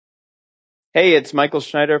Hey, it's Michael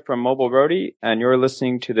Schneider from Mobile Roadie, and you're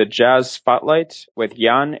listening to the Jazz Spotlight with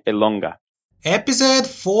Jan Ilunga. Episode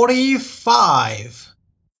 45.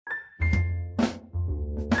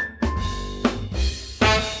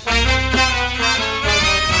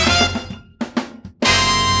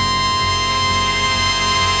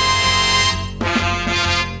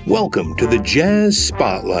 Welcome to the Jazz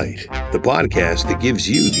Spotlight, the podcast that gives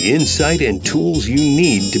you the insight and tools you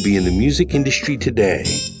need to be in the music industry today.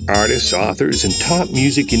 Artists, authors, and top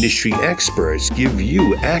music industry experts give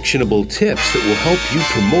you actionable tips that will help you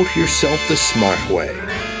promote yourself the smart way.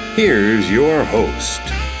 Here's your host,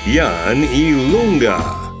 Jan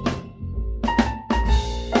Ilunga.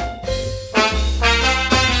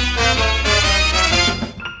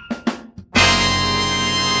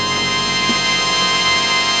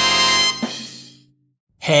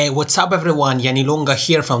 Hey, what's up everyone? Jan Ilunga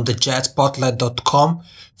here from thejazzspotlight.com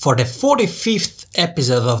for the 45th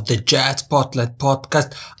episode of the Jazz Spotlight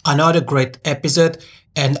podcast. Another great episode,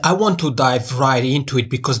 and I want to dive right into it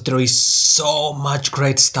because there is so much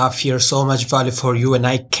great stuff here, so much value for you, and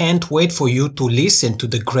I can't wait for you to listen to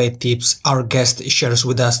the great tips our guest shares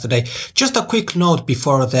with us today. Just a quick note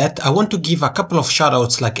before that, I want to give a couple of shout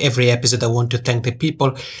outs. Like every episode, I want to thank the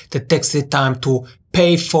people that takes the time to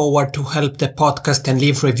pay forward to help the podcast and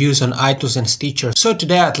leave reviews on iTunes and Stitcher. So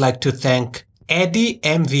today I'd like to thank Eddie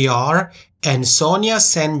MVR and Sonia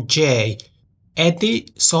Senjay.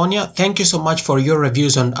 Eddie, Sonia, thank you so much for your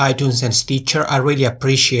reviews on iTunes and Stitcher. I really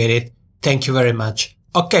appreciate it. Thank you very much.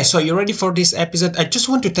 Okay, so you ready for this episode? I just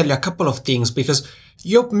want to tell you a couple of things because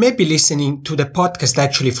you may be listening to the podcast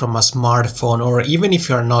actually from a smartphone, or even if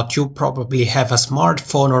you're not, you probably have a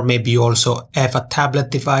smartphone, or maybe you also have a tablet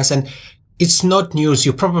device. And it's not news.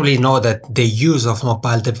 You probably know that the use of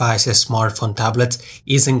mobile devices, smartphone, tablets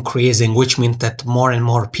is increasing, which means that more and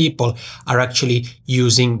more people are actually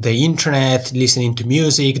using the internet, listening to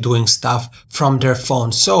music, doing stuff from their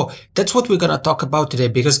phones. So that's what we're going to talk about today,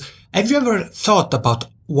 because have you ever thought about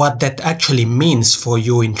what that actually means for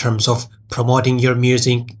you in terms of promoting your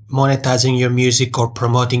music, monetizing your music, or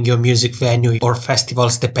promoting your music venue or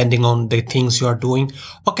festivals, depending on the things you are doing?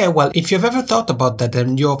 Okay, well, if you've ever thought about that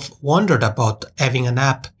and you've wondered about having an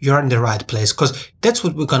app, you're in the right place, because that's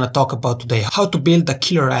what we're going to talk about today, how to build a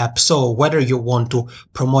killer app. So whether you want to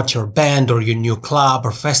promote your band or your new club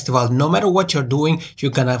or festival, no matter what you're doing,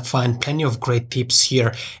 you're going to find plenty of great tips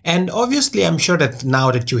here. And obviously, I'm sure that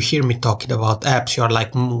now that you hear me talking about apps, you're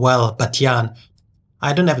like, well, but Jan,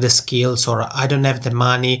 I don't have the skills or I don't have the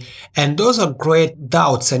money. And those are great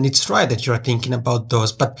doubts. And it's right that you're thinking about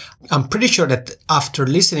those. But I'm pretty sure that after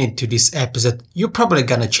listening to this episode, you're probably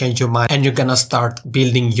going to change your mind and you're going to start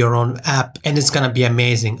building your own app. And it's going to be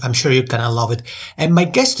amazing. I'm sure you're going to love it. And my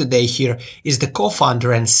guest today here is the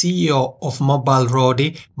co-founder and CEO of Mobile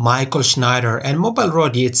Roadie, Michael Schneider. And Mobile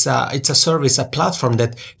Roadie, it's a service, a platform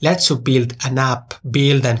that lets you build an app,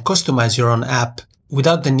 build and customize your own app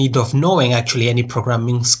without the need of knowing actually any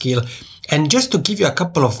programming skill. And just to give you a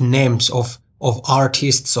couple of names of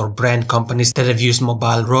artists or brand companies that have used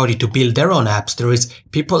Mobile Roadie to build their own apps, there is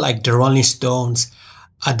people like the Rolling Stones,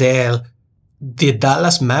 Adele, the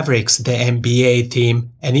Dallas Mavericks, the NBA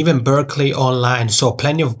team, and even Berkeley Online. So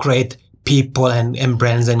plenty of great people and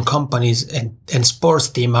brands and companies and sports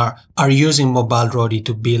team are using Mobile Roadie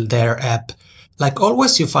to build their app. Like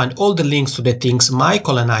always, you find all the links to the things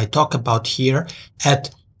Michael and I talk about here at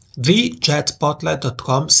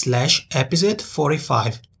thejazzspotlight.com/episode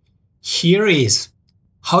 45. Here is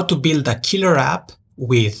how to build a killer app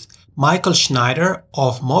with Michael Schneider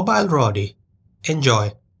of Mobile Roadie.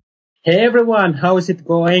 Enjoy. Hey everyone, how is it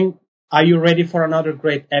going? Are you ready for another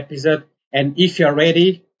great episode? And if you're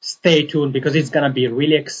ready, stay tuned because it's going to be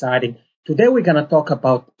really exciting. Today we're going to talk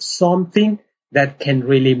about something that can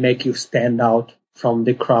really make you stand out from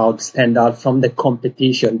the crowd, stand out from the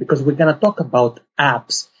competition, because we're going to talk about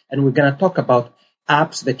apps, and we're going to talk about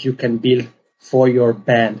apps that you can build for your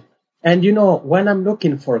band. And you know, when I'm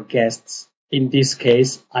looking for guests, in this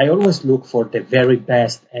case, I always look for the very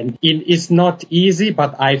best, and it's not easy,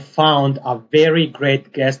 but I found a very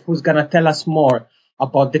great guest who's going to tell us more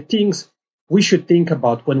about the things we should think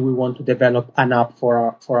about when we want to develop an app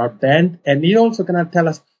for our band. And he's also going to tell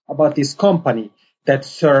us about this company that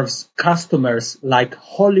serves customers like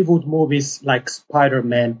Hollywood movies like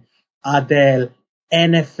Spider-Man, Adele,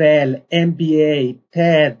 NFL, NBA,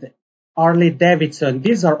 TED, Harley Davidson.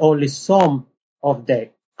 These are only some of the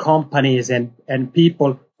companies and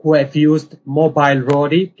people who have used Mobile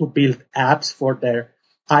Roadie to build apps for their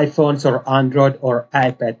iPhones or Android or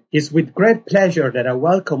iPad. It's with great pleasure that I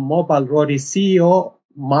welcome Mobile Roadie CEO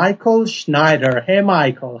Michael Schneider. Hey,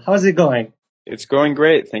 Michael, how's it going? It's going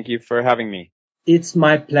great. Thank you for having me. It's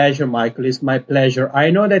my pleasure, Michael. It's my pleasure.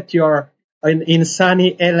 I know that you're in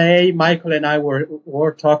sunny LA. Michael and I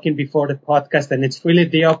were talking before the podcast, and it's really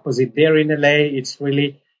the opposite. There in LA, it's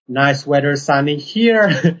really nice weather, sunny.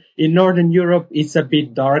 Here in Northern Europe, it's a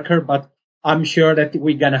bit darker, but I'm sure that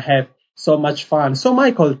we're going to have so much fun. So,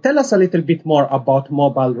 Michael, tell us a little bit more about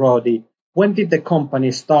Mobile Roadie. When did the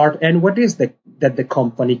company start, and what is that the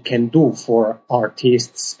company can do for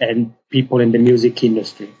artists and people in the music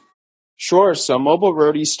industry? Sure. So Mobile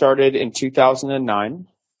Roadie started in 2009,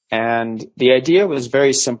 and the idea was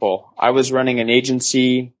very simple. I was running an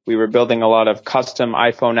agency. We were building a lot of custom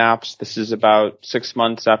iPhone apps. This is about 6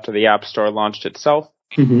 months after the App Store launched itself.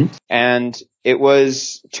 Mm-hmm. And it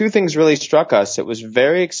was two things really struck us. It was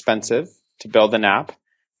very expensive to build an app.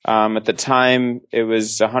 At the time, it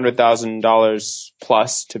was $100,000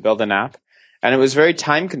 plus to build an app. And it was very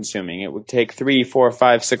time consuming. It would take 3, 4,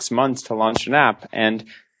 5, 6 months to launch an app. And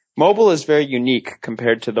mobile is very unique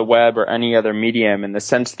compared to the web or any other medium in the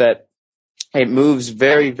sense that it moves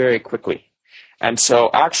very, very quickly. And so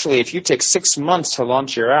actually, if you take 6 months to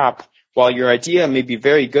launch your app, while your idea may be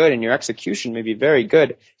very good and your execution may be very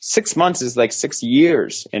good, 6 months is like 6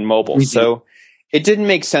 years in mobile. Mm-hmm. So it didn't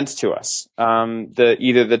make sense to us.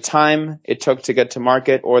 Either the time it took to get to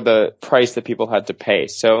market or the price that people had to pay.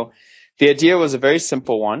 So the idea was a very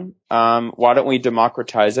simple one. Why don't we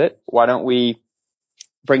democratize it? Why don't we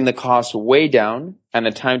bring the cost way down and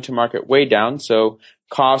the time to market way down? So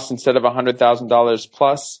cost instead of $100,000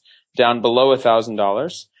 plus down below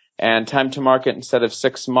 $1,000, and time to market instead of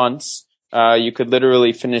 6 months, you could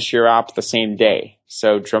literally finish your app the same day.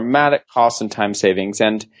 So dramatic cost and time savings.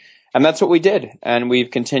 And that's what we did. And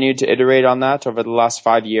we've continued to iterate on that over the last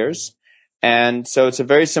 5 years. And so it's a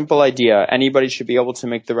very simple idea. Anybody should be able to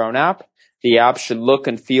make their own app. The app should look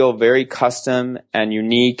and feel very custom and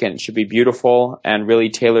unique, and it should be beautiful and really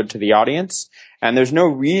tailored to the audience. And there's no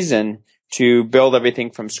reason to build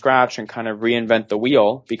everything from scratch and kind of reinvent the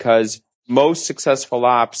wheel, because most successful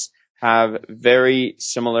apps have very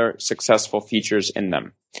similar successful features in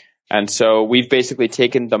them. And so we've basically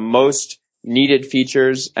taken the most needed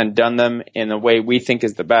features and done them in a way we think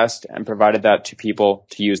is the best and provided that to people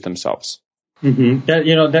to use themselves. Mm-hmm.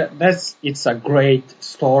 It's a great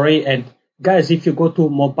story. And guys, if you go to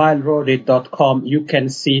mobileroadie.com, you can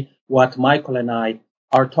see what Michael and I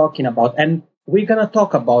are talking about. And we're going to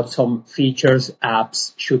talk about some features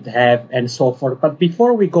apps should have and so forth. But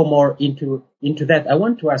before we go more into that, I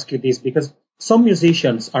want to ask you this, because some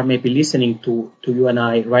musicians are maybe listening to you and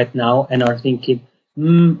I right now and are thinking,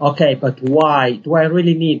 okay, but why do I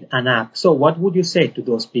really need an app? So what would you say to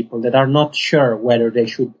those people that are not sure whether they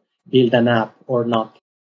should build an app or not?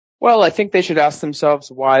 Well, I think they should ask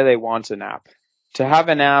themselves why they want an app. To have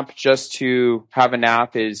an app just to have an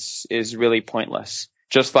app is really pointless.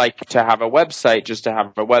 Just like to have a website just to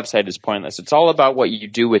have a website is pointless. It's all about what you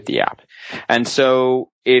do with the app. And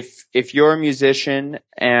so if you're a musician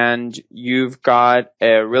and you've got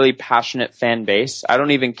a really passionate fan base, I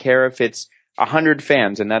don't even care if it's 100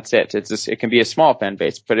 fans and that's it. It can be a small fan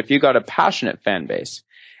base. But if you've got a passionate fan base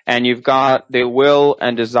and you've got the will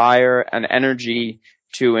and desire and energy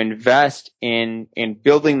to invest in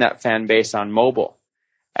building that fan base on mobile,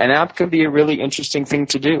 an app can be a really interesting thing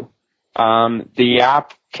to do. The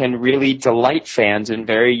app can really delight fans in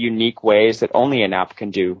very unique ways that only an app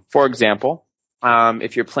can do. For example,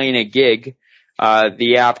 if you're playing a gig,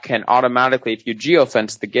 the app can automatically, if you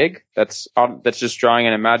geofence the gig, that's just drawing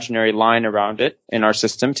an imaginary line around it in our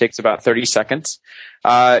system, takes about 30 seconds.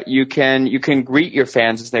 You can greet your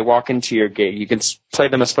fans as they walk into your gig. You can play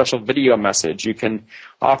them a special video message. You can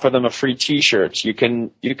offer them a free t-shirt. You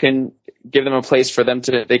can give them a place for them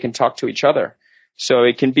they can talk to each other. So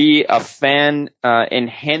it can be a fan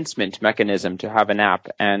enhancement mechanism to have an app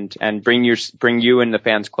and bring you and the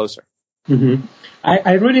fans closer. Mm-hmm.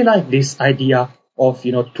 I really like this idea of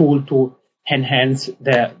tool to enhance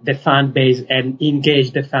the fan base and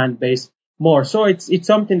engage the fan base more. So it's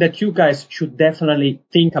something that you guys should definitely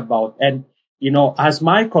think about. And as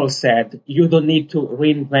Michael said, you don't need to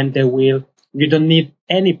reinvent the wheel. You don't need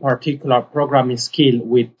any particular programming skill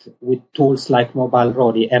with tools like Mobile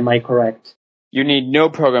Roadie. Am I correct? You need no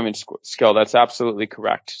programming skill. That's absolutely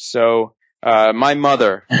correct. So my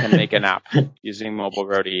mother can make an app using Mobile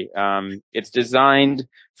Roadie. It's designed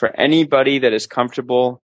for anybody that is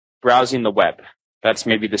comfortable browsing the web. That's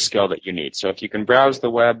maybe the skill that you need. So if you can browse the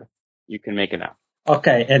web, you can make an app.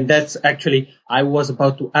 Okay, and that's actually, I was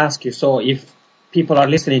about to ask you. So if people are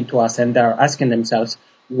listening to us and they're asking themselves,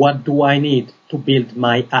 what do I need to build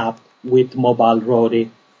my app with Mobile Roadie?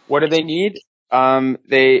 What do they need?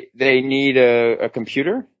 They need a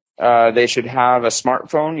computer. They should have a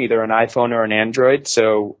smartphone, either an iPhone or an Android.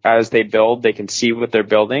 So as they build, they can see what they're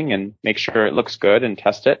building and make sure it looks good and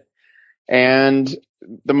test it. And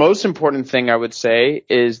the most important thing I would say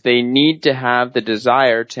is they need to have the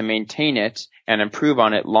desire to maintain it and improve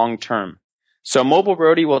on it long term. So Mobile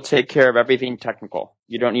Roadie will take care of everything technical.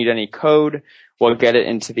 You don't need any code. We'll get it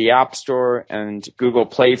into the App Store and Google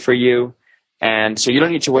Play for you. And so you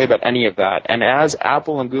don't need to worry about any of that. And as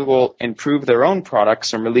Apple and Google improve their own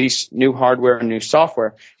products and release new hardware and new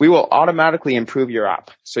software, we will automatically improve your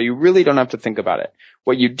app. So you really don't have to think about it.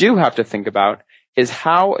 What you do have to think about is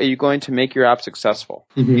how are you going to make your app successful?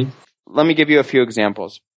 Mm-hmm. Let me give you a few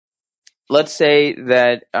examples. Let's say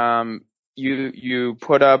that you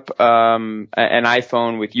put up an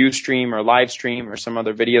iPhone with Ustream or Livestream or some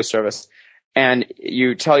other video service, and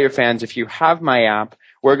you tell your fans, if you have my app,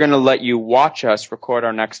 we're going to let you watch us record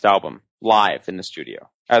our next album live in the studio,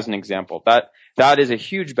 as an example. That is a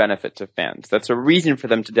huge benefit to fans. That's a reason for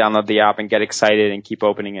them to download the app and get excited and keep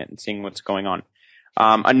opening it and seeing what's going on.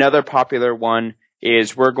 Another popular one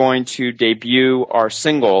is we're going to debut our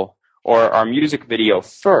single or our music video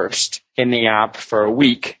first in the app for a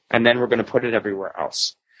week, and then we're going to put it everywhere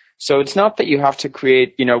else. So it's not that you have to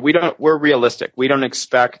create, we're realistic. We don't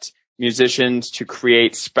expect musicians to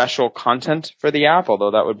create special content for the app,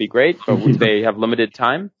 although that would be great, but they have limited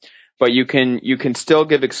time. But you can still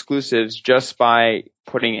give exclusives just by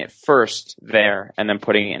putting it first there and then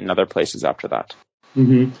putting it in other places after that.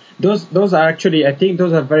 Mm-hmm. Those are actually, I think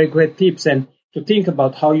those are very great tips, and to think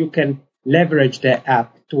about how you can leverage the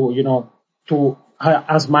app to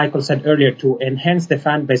as Michael said earlier, to enhance the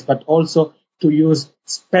fan base, but also to use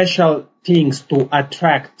special things to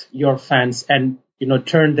attract your fans and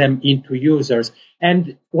turn them into users.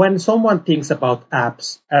 And when someone thinks about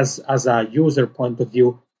apps as a user point of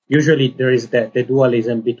view, usually there is the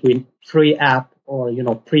dualism between free app or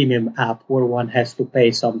premium app, where one has to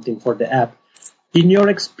pay something for the app. In your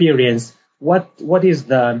experience, what is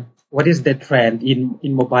the trend in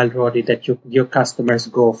Mobile Roadie that your customers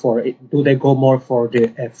go for? Do they go more for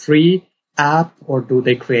the free app, or do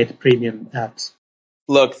they create premium apps?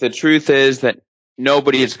 Look, the truth is that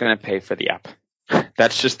nobody is going to pay for the app.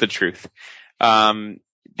 That's just the truth.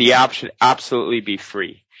 The app should absolutely be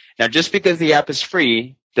free. Now, just because the app is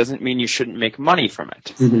free doesn't mean you shouldn't make money from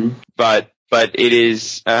it. Mm-hmm. But it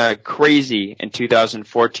is crazy in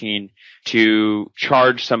 2014 to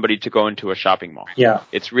charge somebody to go into a shopping mall. Yeah.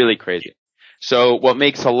 It's really crazy. So what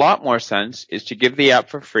makes a lot more sense is to give the app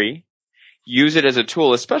for free, use it as a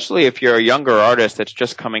tool, especially if you're a younger artist that's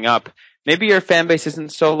just coming up. Maybe your fan base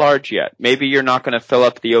isn't so large yet. Maybe you're not going to fill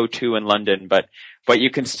up the O2 in London, but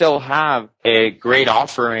you can still have a great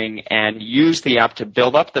offering and use the app to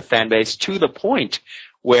build up the fan base to the point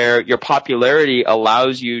where your popularity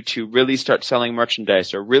allows you to really start selling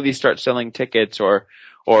merchandise or really start selling tickets or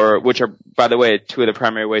which are, by the way, two of the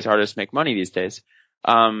primary ways artists make money these days.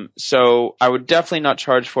 So I would definitely not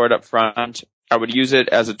charge for it up front. I would use it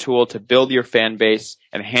as a tool to build your fan base,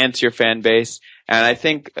 enhance your fan base. And I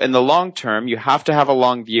think in the long term, you have to have a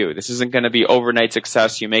long view. This isn't going to be overnight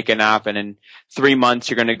success. You make an app and in 3 months,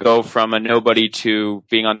 you're going to go from a nobody to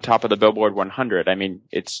being on top of the Billboard 100. I mean,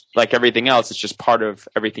 it's like everything else. It's just part of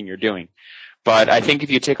everything you're doing. But I think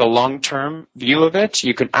if you take a long-term view of it,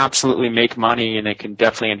 you can absolutely make money and it can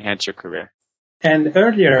definitely enhance your career. And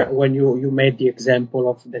earlier, when you made the example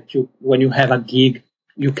of that when you have a gig,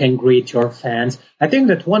 you can greet your fans. I think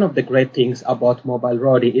that one of the great things about Mobile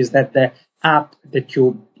Roadie is that the app that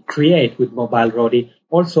you create with Mobile Roadie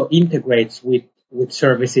also integrates with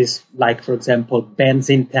services like, for example,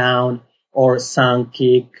 Bands in Town or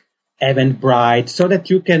Soundkick, Eventbrite, so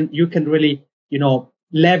that you can really,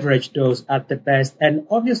 leverage those at the best. And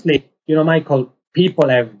obviously, Michael, people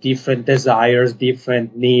have different desires,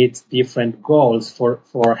 different needs, different goals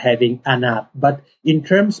for having an app. But in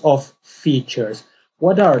terms of features,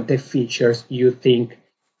 what are the features you think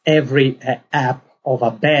every app of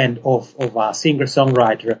a band, of a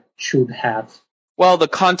singer-songwriter should have? Well, the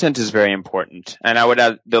content is very important. And I would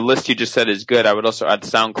add, the list you just said is good. I would also add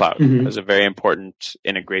SoundCloud as a very important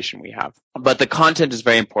integration we have. But the content is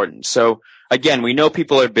very important. So again, we know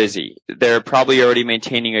people are busy. They're probably already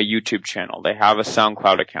maintaining a YouTube channel. They have a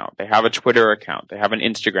SoundCloud account. They have a Twitter account. They have an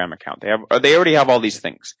Instagram account. They already have all these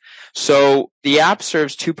things. So the app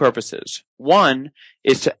serves two purposes. One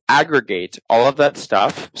is to aggregate all of that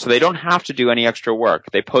stuff so they don't have to do any extra work.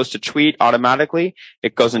 They post a tweet automatically,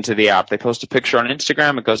 it goes into the app. They post a picture on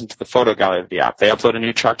Instagram, it goes into the photo gallery of the app. They upload a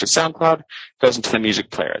new track to SoundCloud, it goes into the music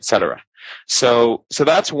player, etc. So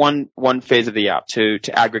that's one phase of the app, to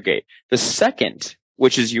aggregate. The second,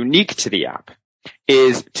 which is unique to the app,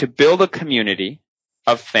 is to build a community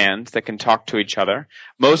of fans that can talk to each other.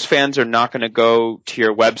 Most fans are not going to go to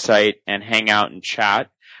your website and hang out and chat,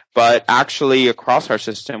 but actually across our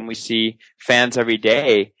system, we see fans every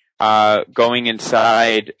day going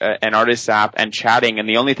inside an artist's app and chatting, and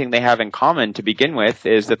the only thing they have in common to begin with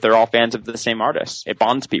is that they're all fans of the same artist. It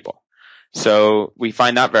bonds people. So we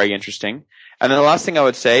find that very interesting. And then the last thing I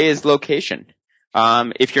would say is location.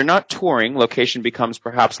 If you're not touring, location becomes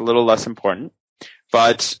perhaps a little less important.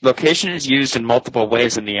 But location is used in multiple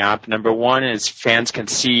ways in the app. Number one is fans can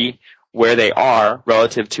see where they are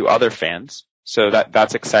relative to other fans. So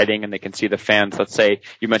that's exciting, and they can see the fans. Let's say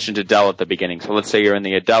you mentioned Adele at the beginning. So let's say you're in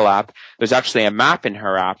the Adele app. There's actually a map in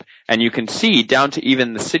her app, and you can see down to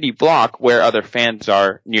even the city block where other fans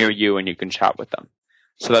are near you, and you can chat with them.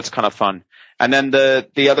 So that's kind of fun. And then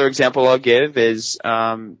the other example I'll give is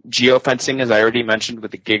geofencing, as I already mentioned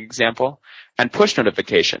with the gig example, and push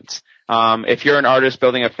notifications. If you're an artist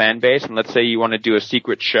building a fan base, and let's say you want to do a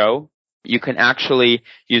secret show, you can actually,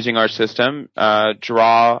 using our system,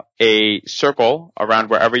 draw a circle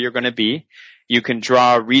around wherever you're going to be. You can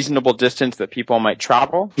draw a reasonable distance that people might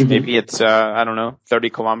travel. Mm-hmm. Maybe it's,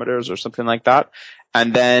 30 kilometers or something like that.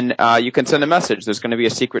 And then you can send a message. There's going to be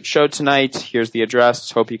a secret show tonight. Here's the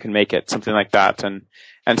address. Hope you can make it. Something like that.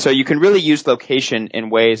 And so you can really use location in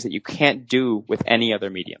ways that you can't do with any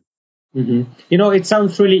other medium. Mm-hmm. It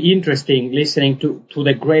sounds really interesting listening to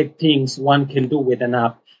the great things one can do with an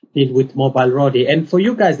app built with Mobile Roadie. And for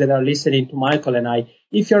you guys that are listening to Michael and I,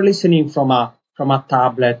 if you're listening from a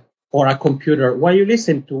tablet or a computer, while you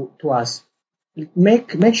listen to us,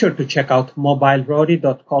 make sure to check out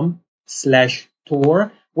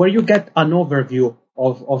mobileroadie.com/tour, where you get an overview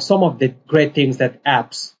of some of the great things that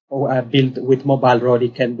apps built with Mobile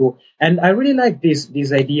Roadie can do. And I really like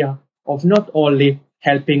this idea of not only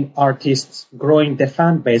helping artists growing the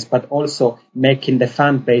fan base, but also making the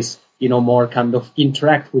fan base, more kind of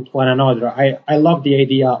interact with one another. I love the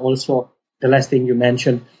idea also, the last thing you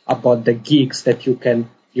mentioned about the gigs that you can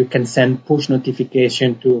send push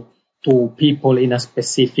notification to people in a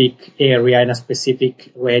specific area, in a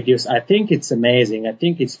specific radius. I think it's amazing. I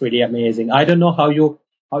think it's really amazing. I don't know how you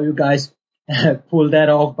guys pull that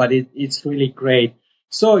off, but it's really great.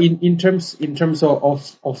 So in terms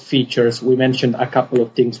of features, we mentioned a couple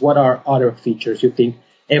of things. What are other features you think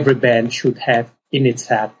every band should have in its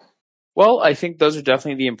app? Well, I think those are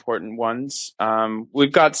definitely the important ones.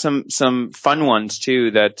 We've got some fun ones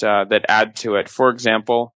too that add to it. For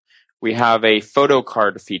example, we have a photo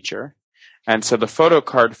card feature. And so the photo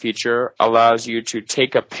card feature allows you to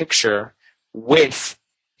take a picture with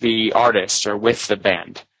the artist or with the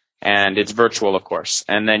band. And it's virtual, of course.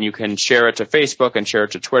 And then you can share it to Facebook and share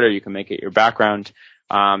it to Twitter. You can make it your background.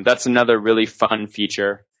 That's another really fun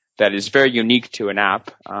feature that is very unique to an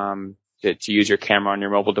app, to use your camera on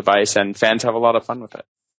your mobile device, and fans have a lot of fun with it.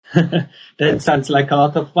 That sounds like a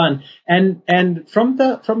lot of fun. And from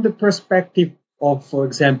the perspective of, for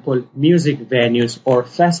example, music venues or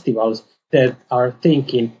festivals that are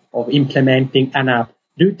thinking of implementing an app,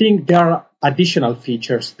 do you think there are additional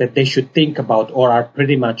features that they should think about, or are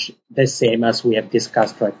pretty much the same as we have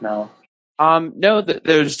discussed right now? No,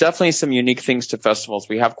 there's definitely some unique things to festivals.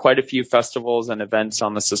 We have quite a few festivals and events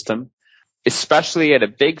on the system. Especially at a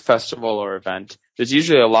big festival or event, there's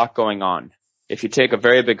usually a lot going on. If you take a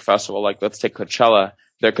very big festival, like let's take Coachella,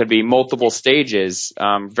 there could be multiple stages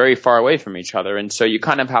very far away from each other, and so you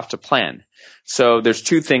kind of have to plan. So there's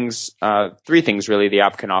three things really the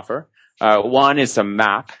app can offer. One is a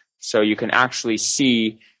map, so you can actually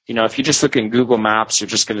see, if you just look in Google Maps, you're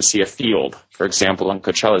just going to see a field, for example, in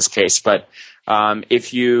Coachella's case. But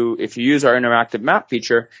if you use our interactive map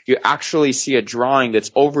feature, you actually see a drawing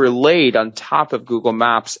that's overlaid on top of Google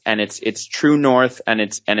Maps, and it's true north, and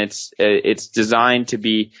it's designed to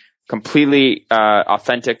be completely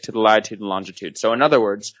authentic to the latitude and longitude. So in other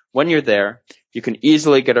words, when you're there, you can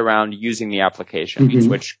easily get around using the application, mm-hmm.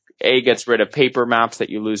 which A, gets rid of paper maps that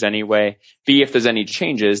you lose anyway. B, if there's any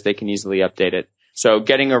changes, they can easily update it. So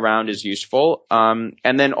getting around is useful.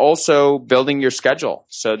 And then also building your schedule.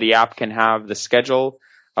 So the app can have the schedule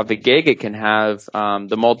of the gig. It can have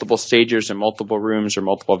the multiple stages and multiple rooms or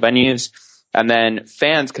multiple venues. And then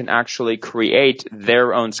fans can actually create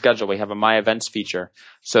their own schedule. We have a My Events feature.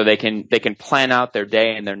 So they can plan out their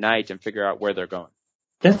day and their night and figure out where they're going.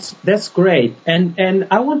 That's great. And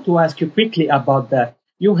I want to ask you quickly about that.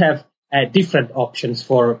 You have different options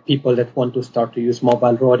for people that want to start to use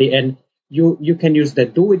Mobile Roadie, and you can use the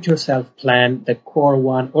do-it-yourself plan, the core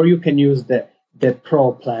one, or you can use the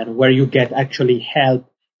pro plan where you get actually help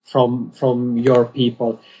from your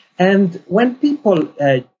people. And when people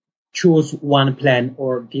choose one plan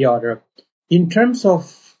or the other, in terms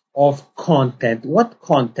of of content, what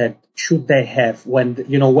content should they have when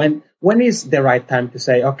is the right time to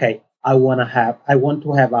say, okay, I want to have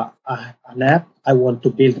an app. I want to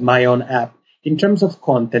build my own app. In terms of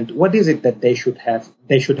content, what is it that they should have?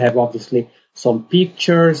 They should have obviously some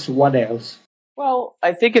pictures. What else? Well,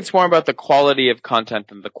 I think it's more about the quality of content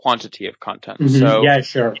than the quantity of content. Mm-hmm. So, yeah,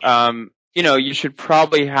 sure. You should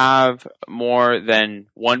probably have more than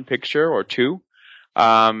one picture or two.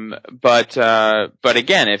 But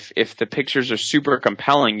again, if the pictures are super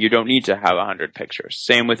compelling, you don't need to have 100 pictures.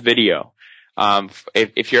 Same with video.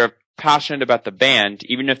 If you're passionate about the band,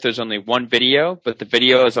 even if there's only one video, but the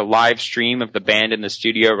video is a live stream of the band in the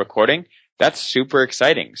studio recording, that's super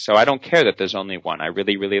exciting. So I don't care that there's only one. I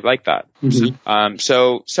really, really like that. Mm-hmm.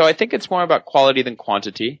 So I think it's more about quality than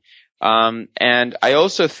quantity. And I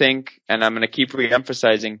also think, and I'm going to keep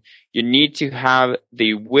re-emphasizing, you need to have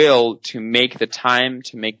the will to make the time,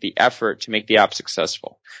 to make the effort, to make the app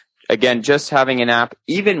successful. Again, just having an app,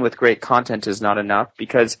 even with great content, is not enough,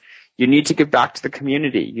 because you need to give back to the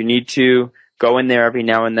community. You need to go in there every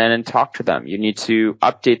now and then and talk to them. You need to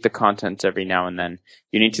update the content every now and then.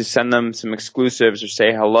 You need to send them some exclusives or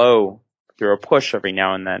say hello through a push every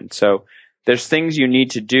now and then. So there's things you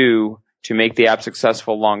need to do to make the app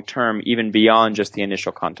successful long term, even beyond just the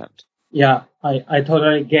initial content. Yeah, I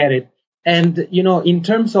totally get it. And, in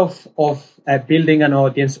terms of building an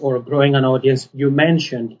audience or growing an audience, you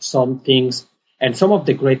mentioned some things, and some of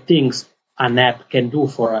the great things an app can do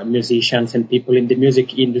for musicians and people in the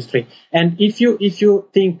music industry. And if you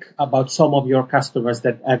think about some of your customers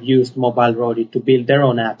that have used Mobile Roadie to build their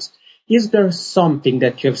own apps, is there something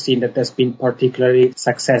that you've seen that has been particularly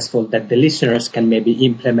successful that the listeners can maybe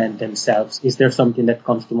implement themselves? Is there something that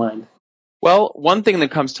comes to mind? Well, one thing that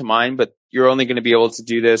comes to mind, but you're only going to be able to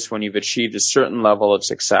do this when you've achieved a certain level of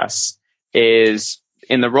success, is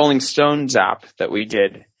in the Rolling Stones app that we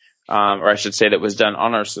did, or I should say that was done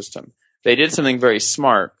on our system. They did something very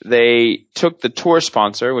smart. They took the tour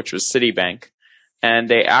sponsor, which was Citibank, and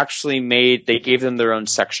they gave them their own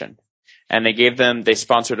section. And they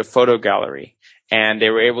sponsored a photo gallery, and they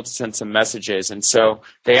were able to send some messages. And so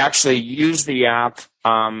they actually used the app,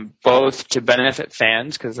 both to benefit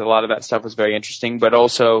fans, because a lot of that stuff was very interesting, but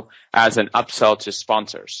also as an upsell to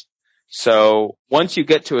sponsors. So once you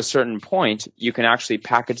get to a certain point, you can actually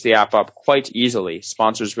package the app up quite easily.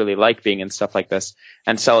 Sponsors really like being in stuff like this,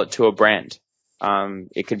 and sell it to a brand.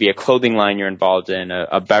 It could be a clothing line you're involved in,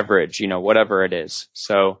 a beverage, whatever it is.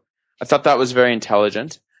 So I thought that was very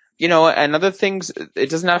intelligent. And other things,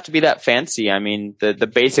 it doesn't have to be that fancy. I mean,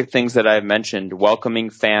 the basic things that I've mentioned, welcoming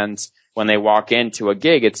fans when they walk into a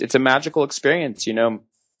gig, it's a magical experience,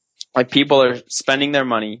 like people are spending their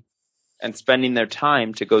money and spending their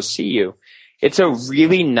time to go see you. It's a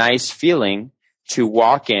really nice feeling to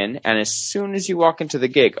walk in, and as soon as you walk into the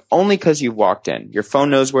gig, only because you've walked in, your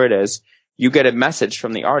phone knows where it is, you get a message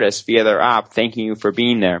from the artist via their app thanking you for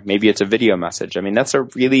being there. Maybe it's a video message. I mean, that's a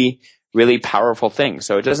really, really powerful thing.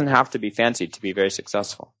 So it doesn't have to be fancy to be very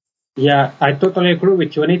successful. Yeah, I totally agree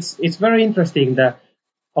with you. And it's very interesting that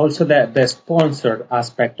also the sponsored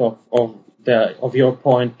aspect of your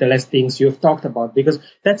point, the less things you've talked about, because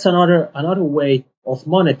that's another way of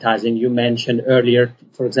monetizing. You mentioned earlier,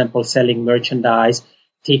 for example, selling merchandise,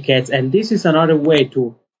 tickets, and this is another way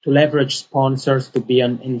to leverage sponsors to be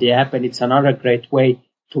in the app, and it's another great way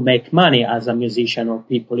to make money as a musician or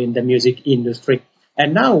people in the music industry.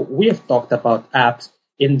 And now we have talked about apps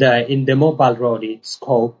in the Mobile Roadie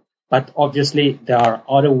scope, but obviously there are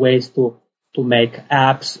other ways to make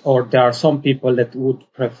apps, or there are some people that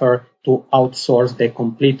would prefer to outsource the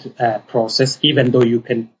complete process, even though you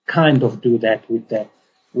can kind of do that with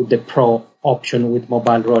the Pro option with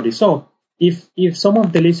Mobile Roadie. So if some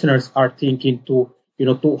of the listeners are thinking to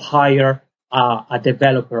hire a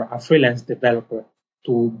developer, a freelance developer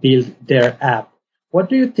to build their app, what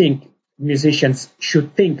do you think musicians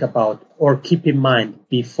should think about or keep in mind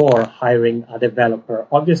before hiring a developer?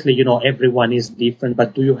 Obviously, everyone is different,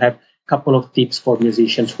 but do you have a couple of tips for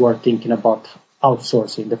musicians who are thinking about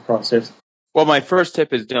outsourcing the process? Well, my first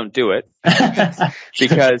tip is don't do it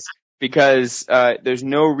because there's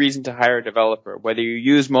no reason to hire a developer. Whether you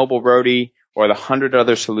use Mobile Roadie or the 100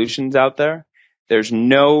 other solutions out there, there's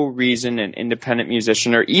no reason an independent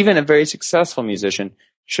musician or even a very successful musician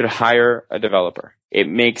should hire a developer. It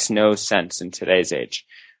makes no sense in today's age.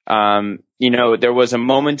 There was a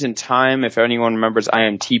moment in time, if anyone remembers I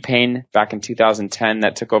Am T-Pain back in 2010,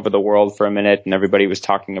 that took over the world for a minute and everybody was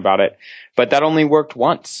talking about it. But that only worked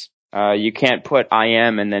once. You can't put I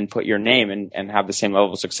am and then put your name and have the same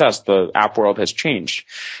level of success. The app world has changed.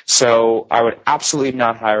 So I would absolutely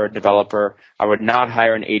not hire a developer. I would not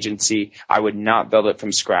hire an agency. I would not build it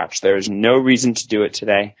from scratch. There is no reason to do it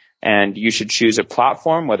today. And you should choose a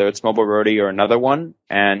platform, whether it's Mobile Roadie or another one,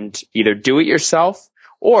 and either do it yourself,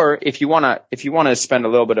 or if you want to spend a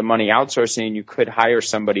little bit of money outsourcing, you could hire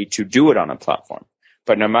somebody to do it on a platform.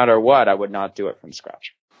 But no matter what, I would not do it from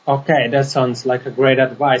scratch. Okay, that sounds like a great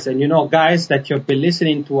advice. And guys, that you've been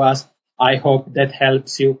listening to us, I hope that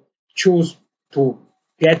helps you choose to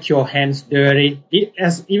get your hands dirty.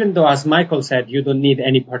 Even though, as Michael said, you don't need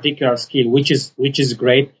any particular skill, which is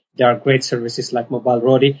great. There are great services like Mobile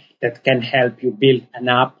Roadie that can help you build an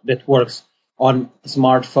app that works on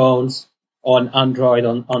smartphones, on Android,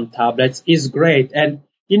 on tablets. Is great. And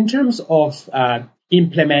in terms of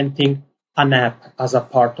implementing an app as a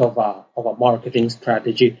part of a marketing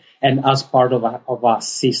strategy and as part of a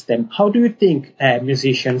system, how do you think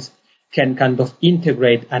musicians can kind of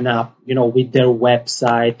integrate an app, with their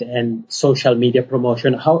website and social media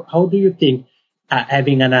promotion? How do you think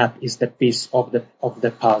having an app is the piece of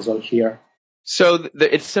the puzzle here? So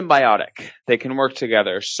it's symbiotic. They can work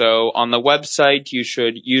together. So on the website, you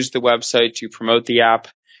should use the website to promote the app.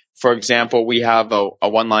 For example, we have a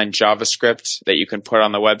one-line JavaScript that you can put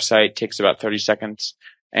on the website. It takes about 30 seconds.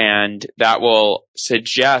 And that will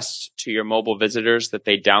suggest to your mobile visitors that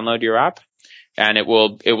they download your app. And it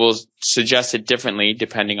will suggest it differently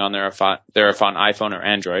depending on if on iPhone or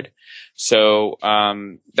Android. So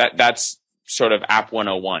that's sort of app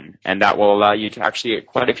 101. And that will allow you to actually get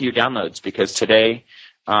quite a few downloads, because today,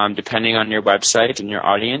 depending on your website and your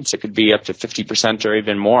audience, it could be up to 50% or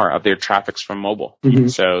even more of their traffic's from mobile. Mm-hmm.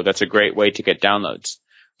 So that's a great way to get downloads.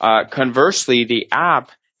 Conversely, the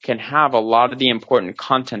app can have a lot of the important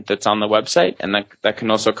content that's on the website, and that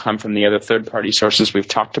can also come from the other third-party sources we've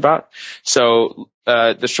talked about. So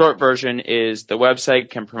the short version is the website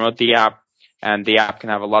can promote the app, and the app can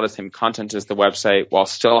have a lot of the same content as the website while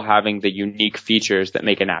still having the unique features that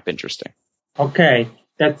make an app interesting. Okay.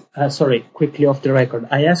 Sorry, quickly off the record.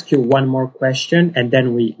 I ask you one more question and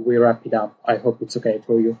then we wrap it up. I hope it's okay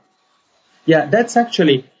for you. Yeah,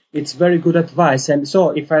 it's very good advice. And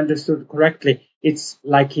so if I understood correctly, it's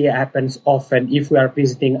like it happens often if we are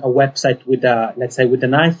visiting a website let's say with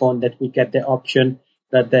an iPhone, that we get the option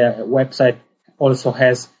that the website also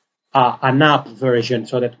has an app version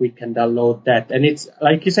so that we can download that. And it's,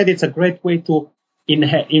 like you said, it's a great way to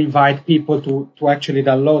invite people to actually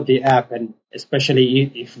download the app, and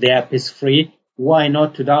especially if the app is free, why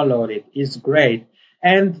not to download it? It's great.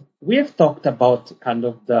 And we have talked about kind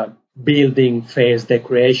of the building phase, the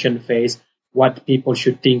creation phase, what people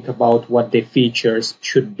should think about, what the features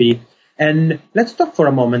should be. And let's talk for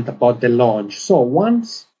a moment about the launch. So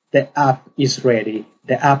once the app is ready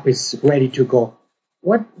to go,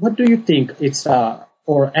 what do you think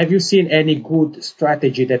or have you seen any good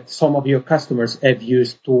strategy that some of your customers have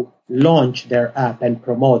used to launch their app and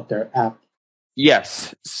promote their app?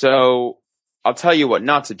 Yes. So I'll tell you what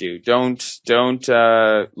not to do. Don't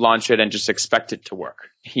launch it and just expect it to work.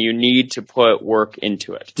 You need to put work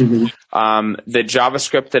into it. Mm-hmm. The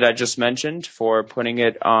JavaScript that I just mentioned for putting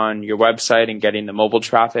it on your website and getting the mobile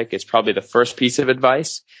traffic is probably the first piece of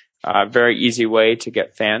advice. Very easy way to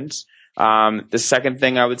get fans. The second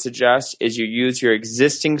thing I would suggest is you use your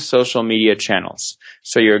existing social media channels.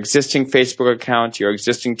 So your existing Facebook account, your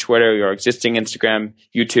existing Twitter, your existing Instagram,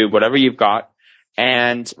 YouTube, whatever you've got,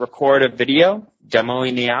 and record a video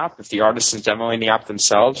demoing the app. If the artist is demoing the app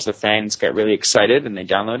themselves, the fans get really excited and they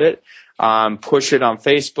download it. Push it on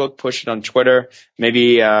Facebook, push it on Twitter,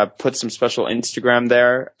 maybe put some special Instagram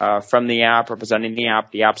there from the app, representing the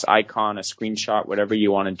app, the app's icon, a screenshot, whatever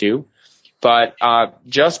you want to do. But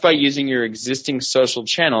just by using your existing social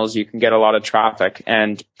channels, you can get a lot of traffic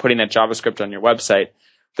and putting that JavaScript on your website.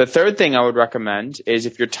 The third thing I would recommend is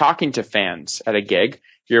if you're talking to fans at a gig,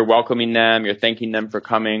 you're welcoming them, you're thanking them for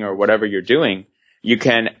coming or whatever you're doing, you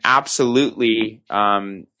can absolutely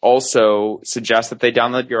also suggest that they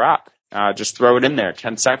download your app. Just throw it in there,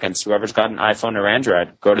 10 seconds. Whoever's got an iPhone or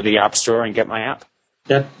Android, go to the App Store and get my app.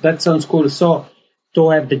 That sounds cool. So to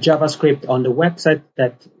have the JavaScript on the website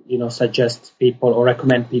that suggests people or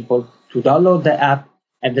recommend people to download the app,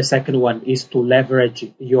 and the second one is to leverage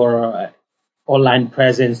your online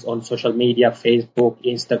presence on social media, Facebook,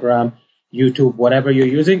 Instagram, YouTube, whatever you're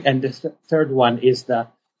using. And the third one is the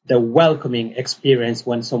welcoming experience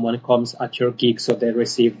when someone comes at your gig, so they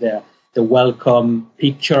receive the welcome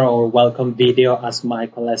picture or welcome video, as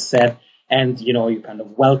Michael has said, and you kind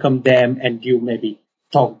of welcome them, and you maybe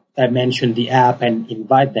mention the app and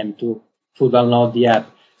invite them to download the app.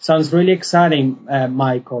 Sounds really exciting,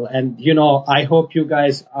 Michael. And, I hope you're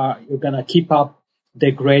going to keep up the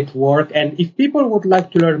great work. And if people would like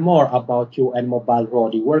to learn more about you and Mobile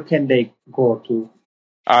Roadie, where can they go to?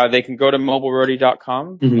 They can go to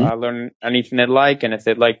mobileroadie.com, learn anything they'd like. And if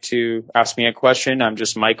they'd like to ask me a question, I'm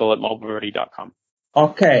just Michael at mobileroadie.com.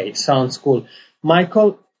 Okay, sounds cool.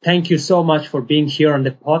 Michael, thank you so much for being here on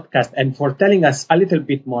the podcast and for telling us a little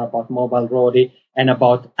bit more about Mobile Roadie and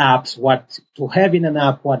about apps, what to have in an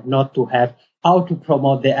app, what not to have, how to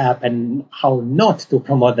promote the app, and how not to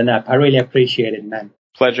promote an app. I really appreciate it, man.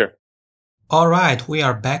 Pleasure. All right, we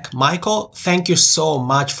are back. Michael, thank you so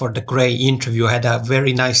much for the great interview. I had a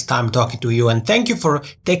very nice time talking to you, and thank you for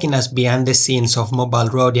taking us behind the scenes of Mobile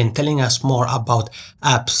Roadie and telling us more about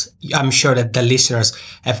apps. I'm sure that the listeners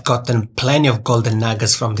have gotten plenty of golden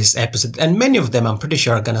nuggets from this episode, and many of them, I'm pretty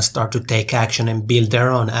sure, are going to start to take action and build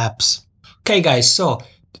their own apps. Okay, guys, so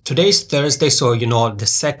today's Thursday, so the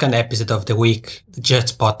second episode of the week. The Jet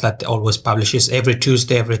Spotlight always publishes every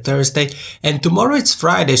Tuesday, every Thursday, and tomorrow it's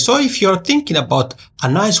Friday. So if you're thinking about a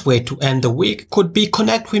nice way to end the week, could be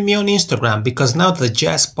connect with me on Instagram, because now the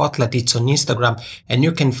Jazz Spotlight it's on Instagram, and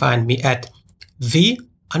you can find me at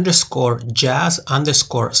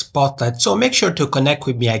 _jazz_spotlight. So make sure to connect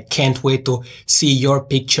with me. I can't wait to see your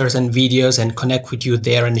pictures and videos and connect with you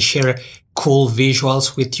there and share cool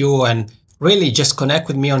visuals with you, and really just connect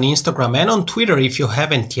with me on Instagram and on Twitter if you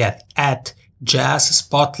haven't yet, at Jazz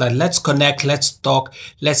Spotlight. Let's connect, let's talk,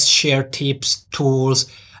 let's share tips, tools,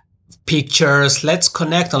 pictures. Let's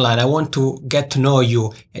connect online. I want to get to know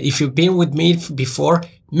you. If you've been with me before,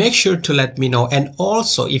 make sure to let me know. And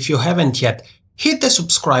also, if you haven't yet, hit the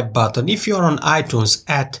subscribe button. If you're on iTunes,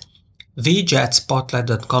 at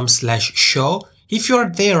thejetspotlight.com/show. If you're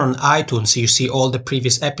there on iTunes, you see all the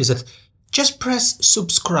previous episodes, just press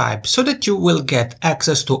subscribe so that you will get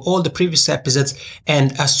access to all the previous episodes.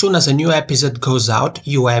 And as soon as a new episode goes out,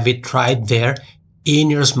 you have it right there in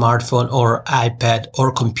your smartphone or iPad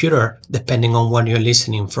or computer, depending on where you're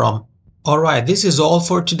listening from. All right, this is all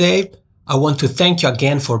for today. I want to thank you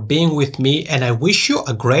again for being with me, and I wish you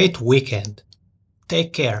a great weekend.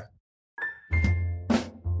 Take care.